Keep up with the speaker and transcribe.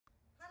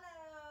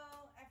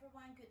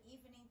Good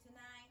evening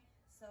tonight.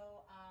 So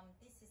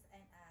this is,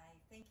 and I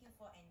thank you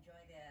for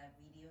enjoying the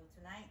video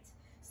tonight.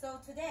 So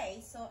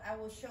today, I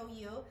will show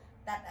you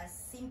that a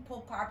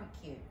simple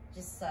barbecue,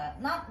 just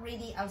not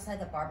really outside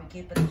the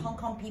barbecue, but Hong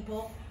Kong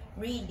people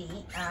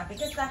really,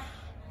 because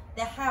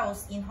the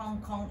house in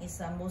Hong Kong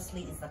is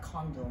mostly is a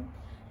condo,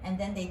 and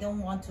then they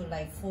don't want to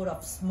like full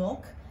of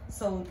smoke.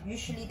 So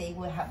usually they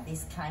will have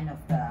this kind of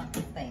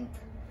thing.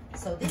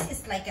 So this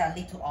is like a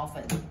little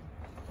oven.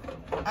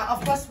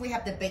 Of course, we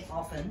have the big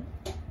oven.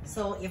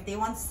 So if they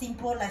want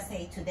simple, let's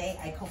say today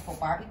I cook for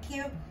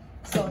barbecue.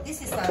 So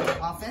this is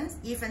the oven,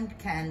 even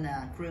can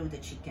grill the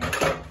chicken.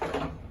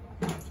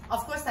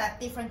 Of course, there are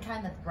different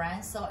kind of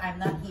brands. So I'm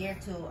not here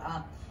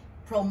to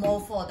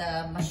promote for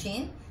the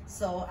machine.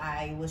 So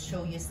I will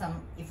show you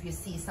some, if you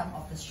see some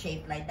of the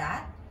shape like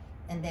that,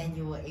 and then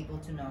you will able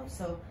to know.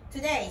 So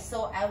today,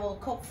 I will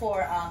cook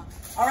for,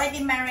 already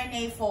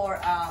marinate for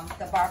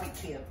the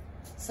barbecue.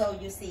 So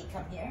you see,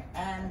 come here,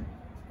 and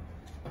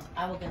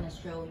I will gonna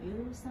show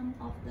you some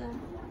of the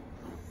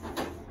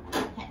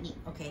technique.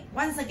 Okay,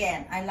 once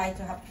again, I like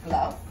to have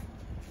glove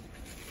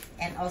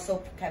and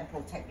also can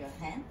protect your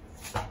hand.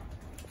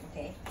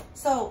 Okay,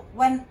 so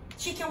when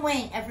chicken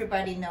wing,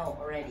 everybody know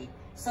already.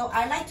 So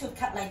I like to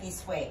cut like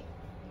this way.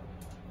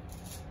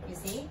 You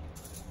see?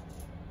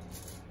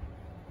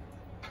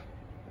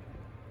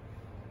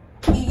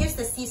 You use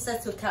the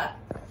scissors to cut.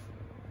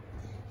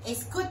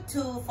 It's good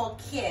for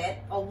kid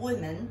or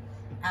women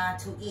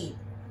to eat.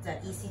 They're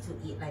easy to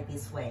eat like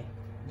this way.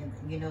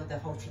 You know, the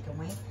whole chicken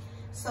wing.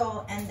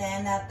 So, and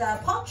then the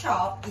pork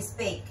chop is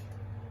big.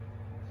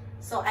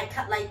 So I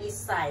cut like this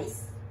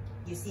size.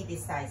 You see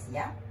this size,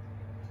 yeah?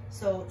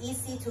 So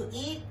easy to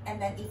eat,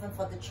 and then even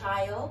for the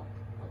child.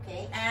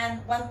 Okay, and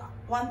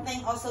one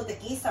thing also, the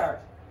gizzard.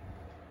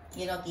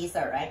 You know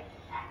gizzard, right?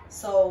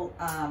 So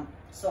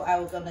I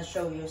was gonna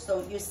show you.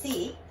 So you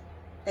see,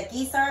 the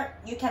gizzard,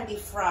 you can be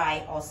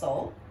fried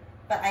also,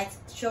 but I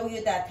show you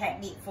the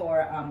technique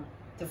for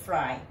to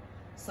fry.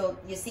 So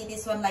you see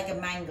this one like a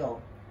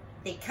mango.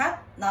 They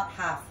cut, not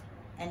half,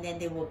 and then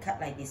they will cut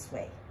like this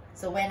way.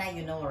 So when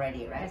you know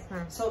already, right?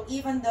 Yes, so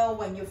even though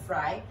when you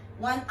fry,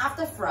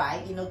 after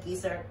fry, you know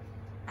gizzard,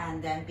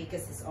 and then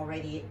because it's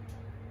already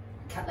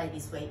cut like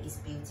this way, it's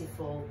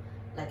beautiful,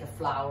 like a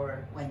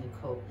flower when you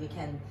cook. You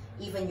can,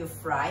 even you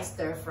fry,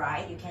 stir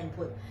fry, you can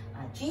put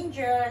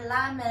ginger,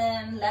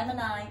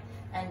 lemonade,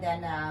 and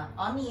then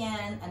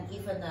onion, and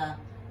even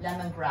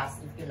lemongrass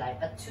if you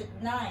like. But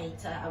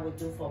tonight I will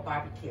do for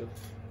barbecue.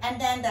 And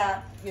then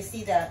you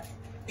see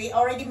they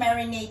already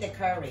marinate the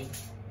curry,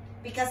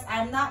 because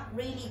I'm not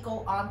really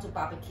go on to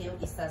barbecue.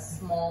 It's a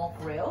small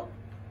grill.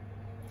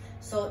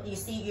 So you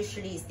see,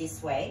 usually it's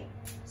this way.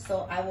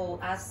 So I will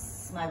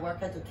ask my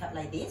worker to cut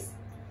like this.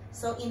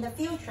 So in the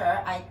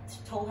future, I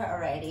told her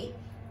already,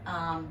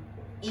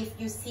 if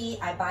you see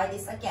I buy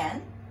this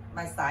again,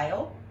 my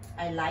style,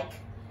 I like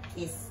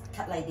is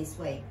cut like this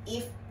way,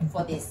 if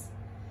for this.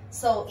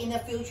 So in the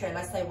future,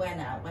 let's say when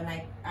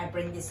I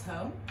bring this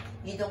home,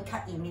 you don't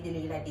cut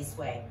immediately like this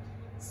way.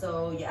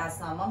 So you ask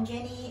Mom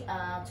Jenny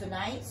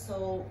tonight,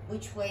 so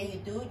which way you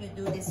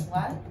do this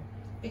one,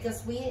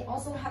 because we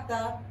also have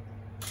the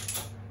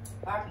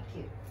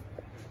barbecue.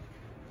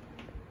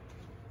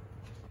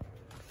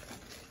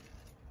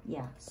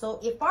 Yeah, so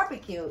if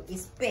barbecue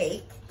is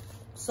big,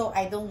 so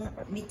I don't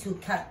need to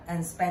cut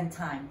and spend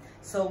time.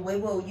 So we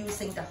will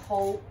using the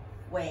whole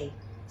way.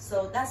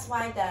 So that's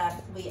why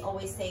we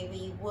always say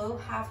we will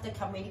have the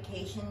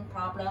communication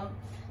problem.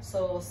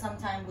 So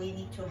sometimes we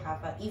need to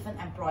have, even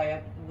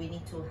employer, we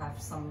need to have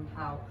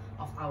somehow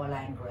of our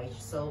language.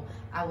 So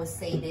I will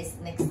say this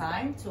next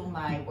time to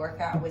my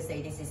worker, I will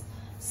say this is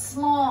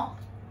small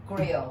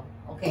grill,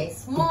 okay,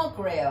 small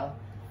grill.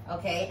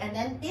 Okay, and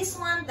then this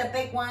one, the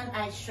big one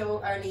I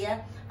showed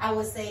earlier, I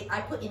would say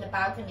I put in the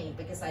balcony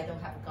because I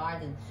don't have a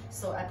garden.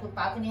 So I put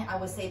balcony, I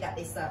would say that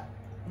it's a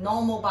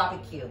normal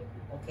barbecue,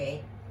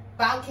 okay?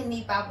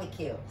 Balcony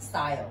barbecue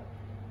style.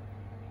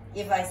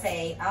 If I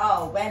say,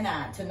 oh,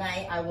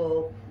 tonight I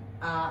will,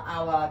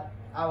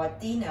 our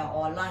dinner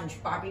or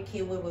lunch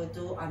barbecue we will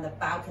do on the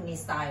balcony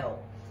style.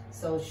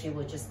 So she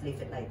will just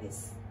leave it like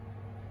this.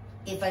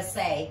 If I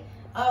say,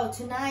 oh,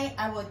 tonight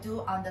I will do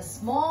on the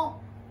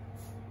small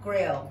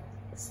grill,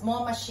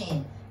 small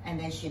machine, and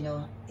then she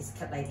know it's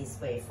cut like this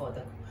way for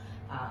the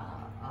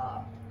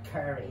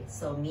curry.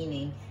 So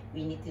meaning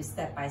we need to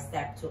step by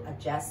step to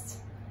adjust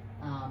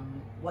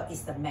what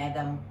is the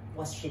madam,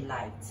 what she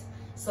liked.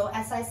 So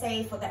as I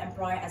say for the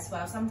employer as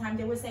well, sometimes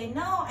they will say,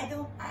 no, I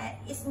don't,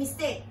 it's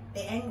mistake.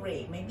 They're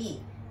angry,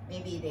 maybe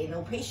they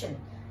no patient,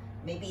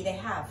 maybe they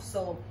have.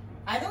 So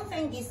I don't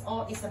think it's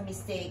all is a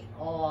mistake,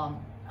 or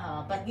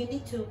but you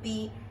need to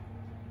be,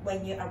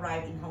 when you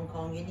arrive in Hong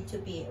Kong, you need to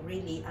be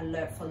really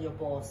alert for your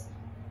boss.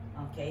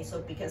 Okay,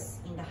 so because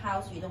in the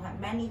house you don't have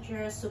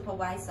manager,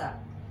 supervisor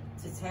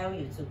to tell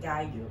you, to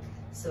guide you.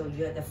 So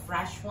you're the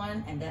fresh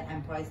one, and then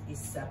employees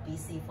is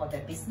busy for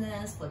their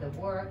business, for the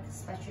work,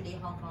 especially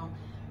Hong Kong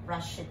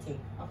rush city.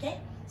 Okay,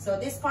 so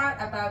this part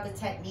about the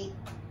technique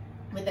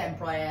with the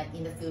employer,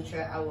 in the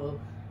future I will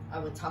I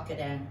will talk it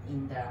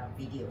in the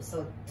video.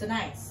 So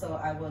tonight, so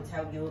I will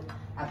tell you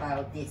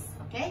about this,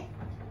 okay?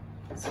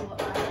 So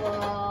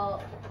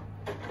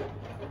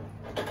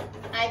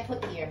I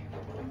put here,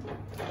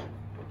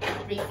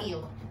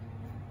 refill.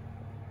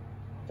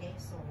 Okay,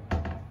 so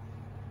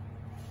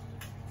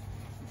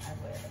I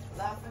wear the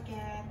glove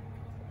again.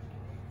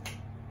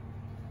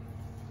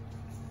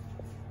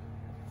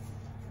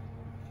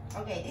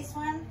 Okay, this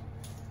one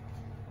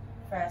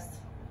first.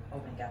 Oh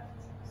my god.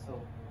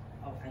 So,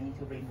 oh, I need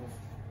to remove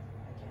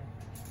again.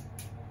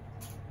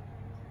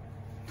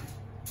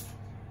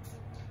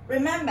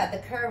 Remember the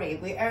curry,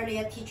 we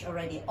earlier teach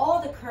already.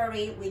 All the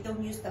curry, we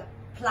don't use the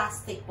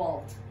plastic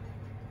bowl.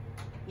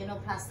 You know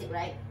plastic,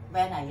 right?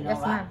 Vanna, you know,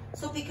 yes, right?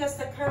 So because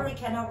the curry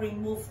cannot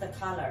remove the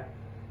color.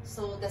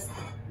 So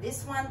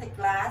this one, the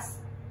glass,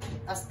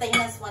 the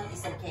stainless one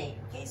is okay.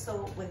 Okay,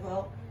 so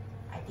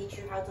I teach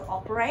you how to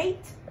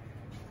operate.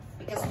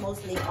 Because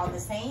mostly all the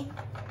same.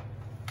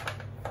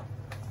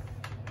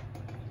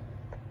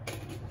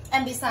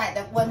 And besides,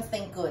 that one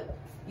thing good,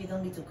 you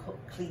don't need to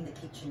clean the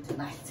kitchen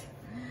tonight.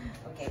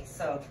 Okay,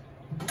 so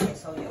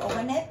you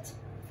open it.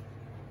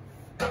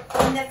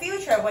 In the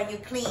future, when you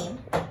clean,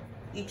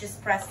 you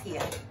just press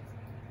here.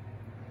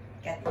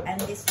 Okay, and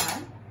this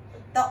one,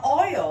 the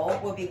oil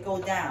will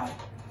go down,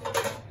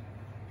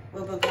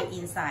 will go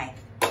inside.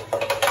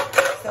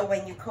 So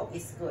when you cook,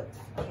 it's good.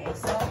 Okay,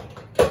 so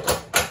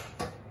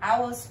I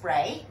will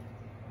spray,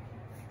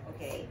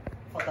 okay,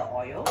 for the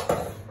oil.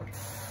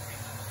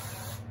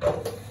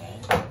 Okay.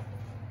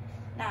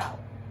 Now,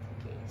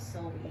 okay, so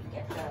we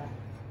get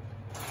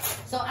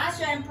so ask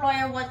your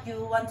employer what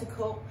you want to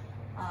cook,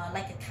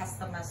 like a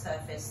customer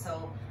service.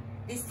 So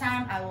this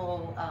time I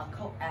will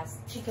cook as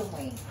chicken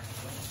wing.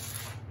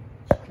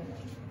 Okay. Chicken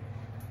wing.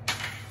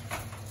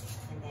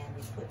 And then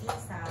we put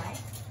inside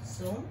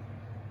soon.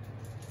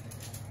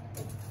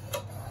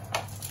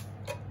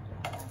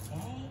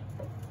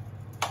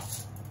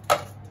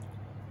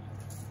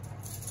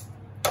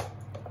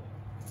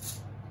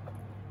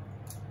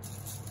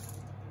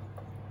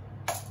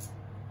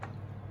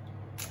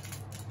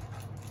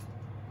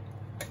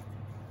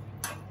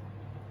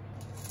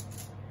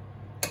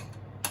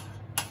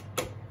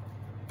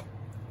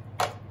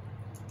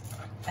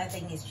 I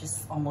think it's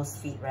just almost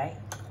fit, right?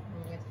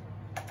 Yes.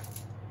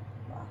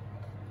 Wow.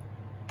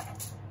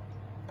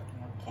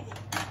 Okay.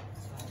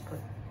 So I put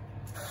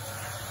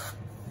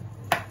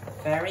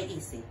very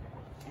easy,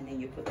 and then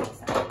you put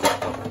this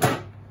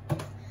out.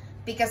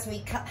 Because we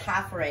cut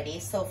half already,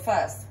 so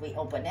first we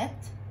open it.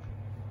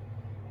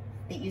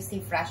 Did you see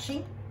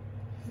flashing?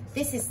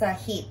 This is the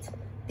heat.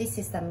 This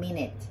is the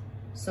minute.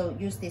 So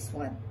use this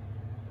one.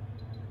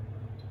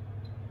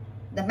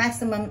 The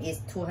maximum is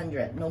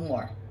 200, no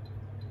more.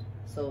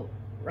 So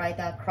write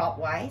that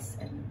clockwise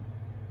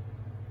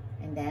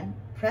and then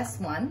press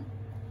one,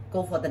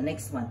 go for the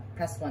next one.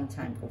 Press one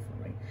time, go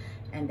for it.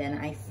 And then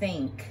I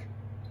think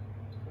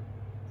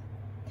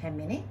 10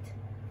 minutes,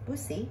 we'll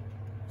see.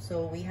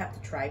 So we have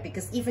to try,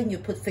 because even you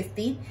put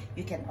 15,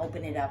 you can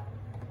open it up.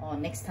 Or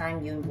next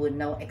time you would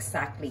know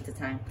exactly the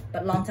time.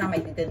 But long time I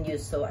didn't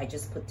use, so I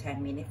just put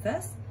 10 minutes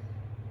first.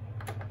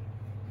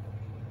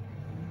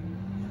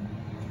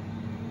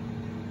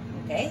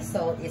 Okay,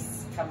 so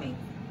it's coming.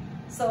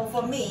 So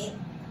for me,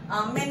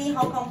 many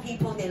Hong Kong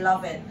people, they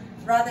love it.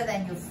 Rather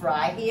than you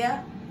fry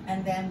here,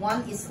 and then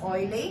one is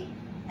oily,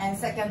 and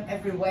second,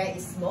 everywhere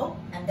is smoke,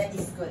 and that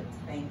is good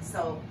thing.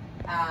 So,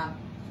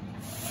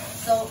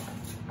 so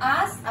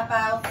ask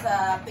about,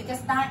 because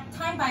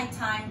time by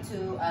time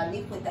to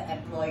live with the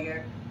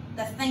employer,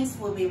 the things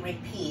will be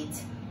repeat.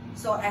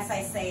 So as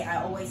I say,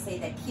 I always say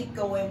that keep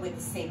going with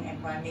the same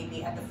employer.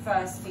 Maybe at the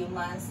first few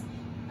months,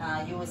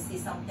 you will see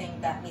something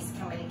that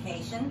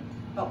miscommunication.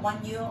 But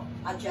when you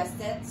adjust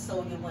it,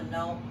 so you will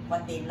know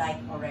what they like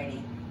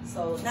already.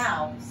 So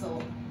now,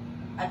 so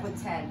I put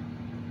 10.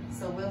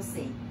 So we'll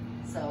see.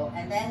 So,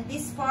 and then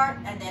this part,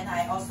 and then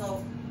I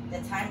also, the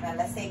time,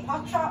 let's say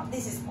pork chop,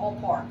 this is all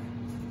pork.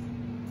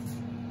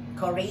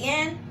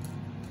 Korean.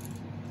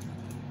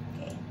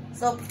 Okay.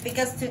 So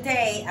because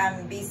today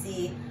I'm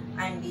busy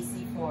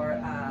for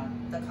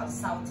the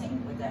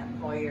consulting with the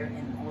employer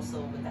and also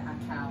with the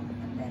account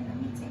and then the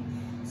meeting.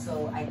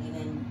 So I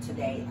didn't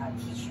today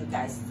teach you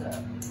guys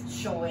the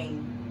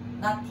showing,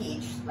 not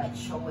teach, like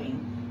showing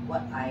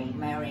what I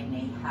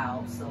marinate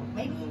how. So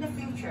maybe in the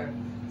future,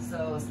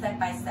 so step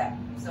by step.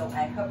 So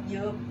I hope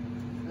you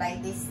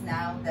like this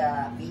now,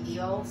 the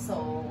video,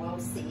 so we'll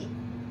see.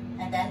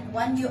 And then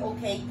when you're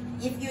okay,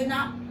 if you're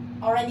not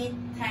already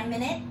 10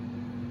 minutes,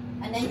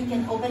 and then you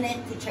can open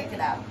it to check it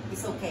out.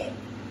 It's okay.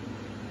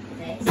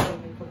 Okay, so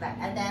we put that.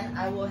 And then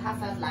I will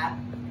have a lap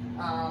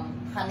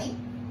honey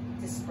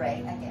to spray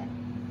again.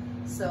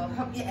 So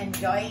hope you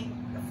enjoy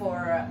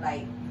for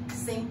like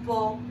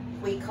simple,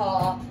 we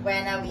call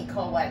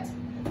what?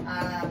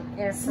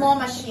 Small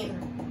machine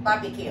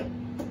barbecue.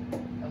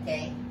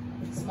 Okay,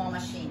 small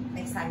machine.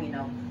 Next time you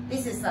know.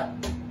 This is a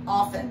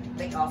oven,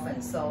 big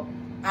oven. So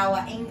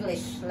our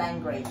English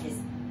language is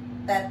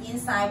that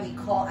inside we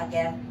call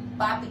again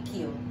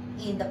barbecue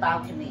in the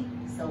balcony.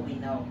 So we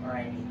know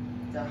already.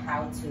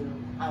 how to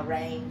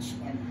arrange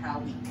and how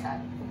we cut.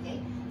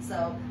 Okay,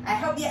 so I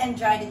hope you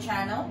enjoyed the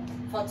channel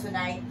for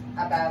tonight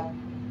about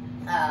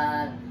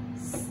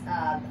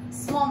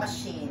small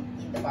machine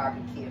in the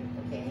barbecue.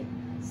 Okay,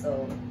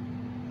 so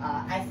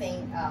I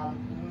think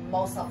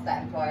most of the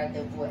employer,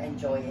 they will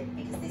enjoy it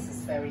because this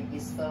is very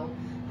useful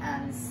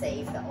and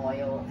save the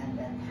oil and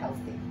then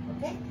healthy.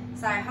 Okay,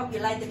 so I hope you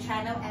like the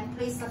channel and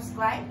please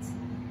subscribe.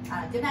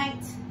 Good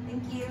night.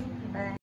 Thank you. Bye.